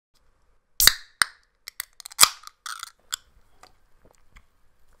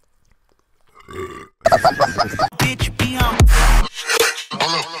Bitch, be on.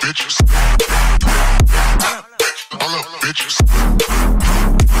 All up, bitches. All up, bitches.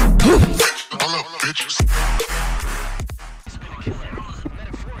 All up, bitches.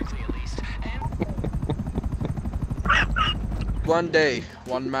 One day,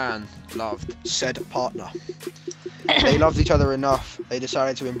 one man loved said partner. They loved each other enough, they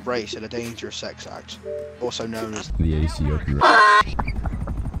decided to embrace a dangerous sex act, also known as the ACOP.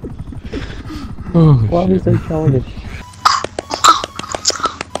 Why was they childish?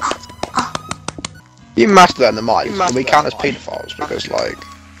 You must learn the mind. Do we count as paedophiles? Because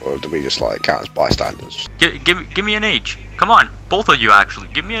or do we just count as bystanders? Give me an age. Come on, both of you actually.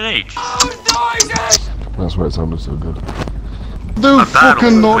 Give me an age. That's why it sounded so good. Dude,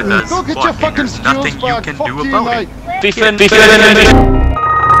 fucking not me. Go get your fucking skills nothing back. You can do about it. Defend.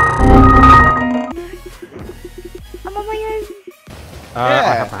 I'm on my own. I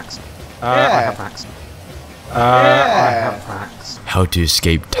have packs. I have packs. I have packs. How to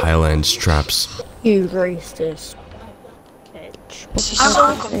escape Thailand's traps. You racist bitch. I'm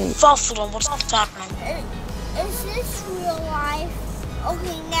so confuzzled on what's happening. Is this real life?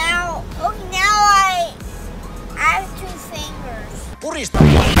 Okay, now I have 2 fingers. What is that?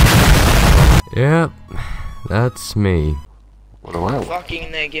 Yep, that's me. What do I?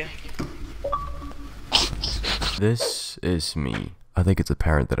 Fucking nigga. This is me. I think it's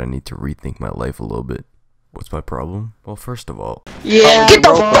apparent that I need to rethink my life a little bit. What's my problem? Well, first of all... Yeah, get the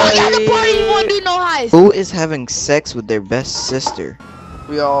fuck out of the party! You wanna do no heist! Who is having sex with their best sister?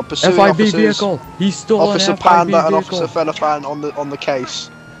 We are pursuing FIV officers, vehicle! He stole Officer an FIV Panda and vehicle. Officer Felefan on the case.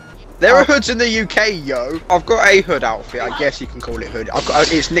 There are hoods in the UK, yo. I've got a hood outfit, I guess you can call it hood.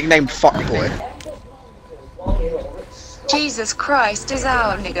 It's nicknamed Fuckboy. Jesus Christ is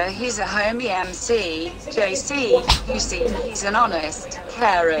our nigga, he's a homie MC. JC, you see, he's an honest,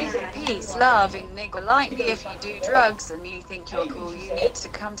 caring, peace-loving nigga like me. If you do drugs and you think you're cool, you need to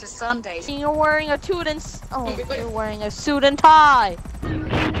come to Sundays. You're wearing a suit and you're wearing a suit and tie.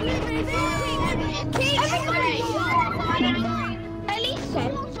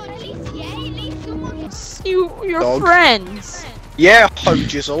 Your Dog. Friends. Yeah, ho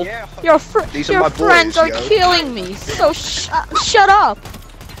jizzle. Your my friends boys, are yo. killing me. So shut up.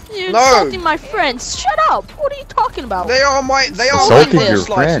 You're insulting my friends. Shut up. What are you talking about? They are my Insulting my your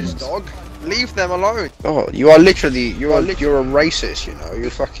slices, friends. dog. Leave them alone. Oh, you're a racist, you know. You're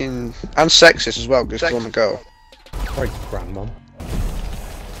fucking and sexist as well. Just on the go. Sorry, grandmom.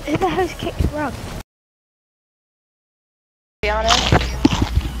 Who the hell's kicked the rug? Be honest.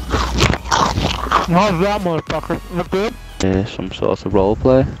 How's that, motherfucker? Look good? Yeah, some sort of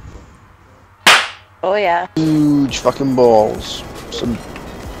roleplay. Oh yeah. Huge fucking balls. Some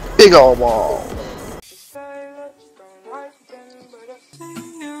big old balls.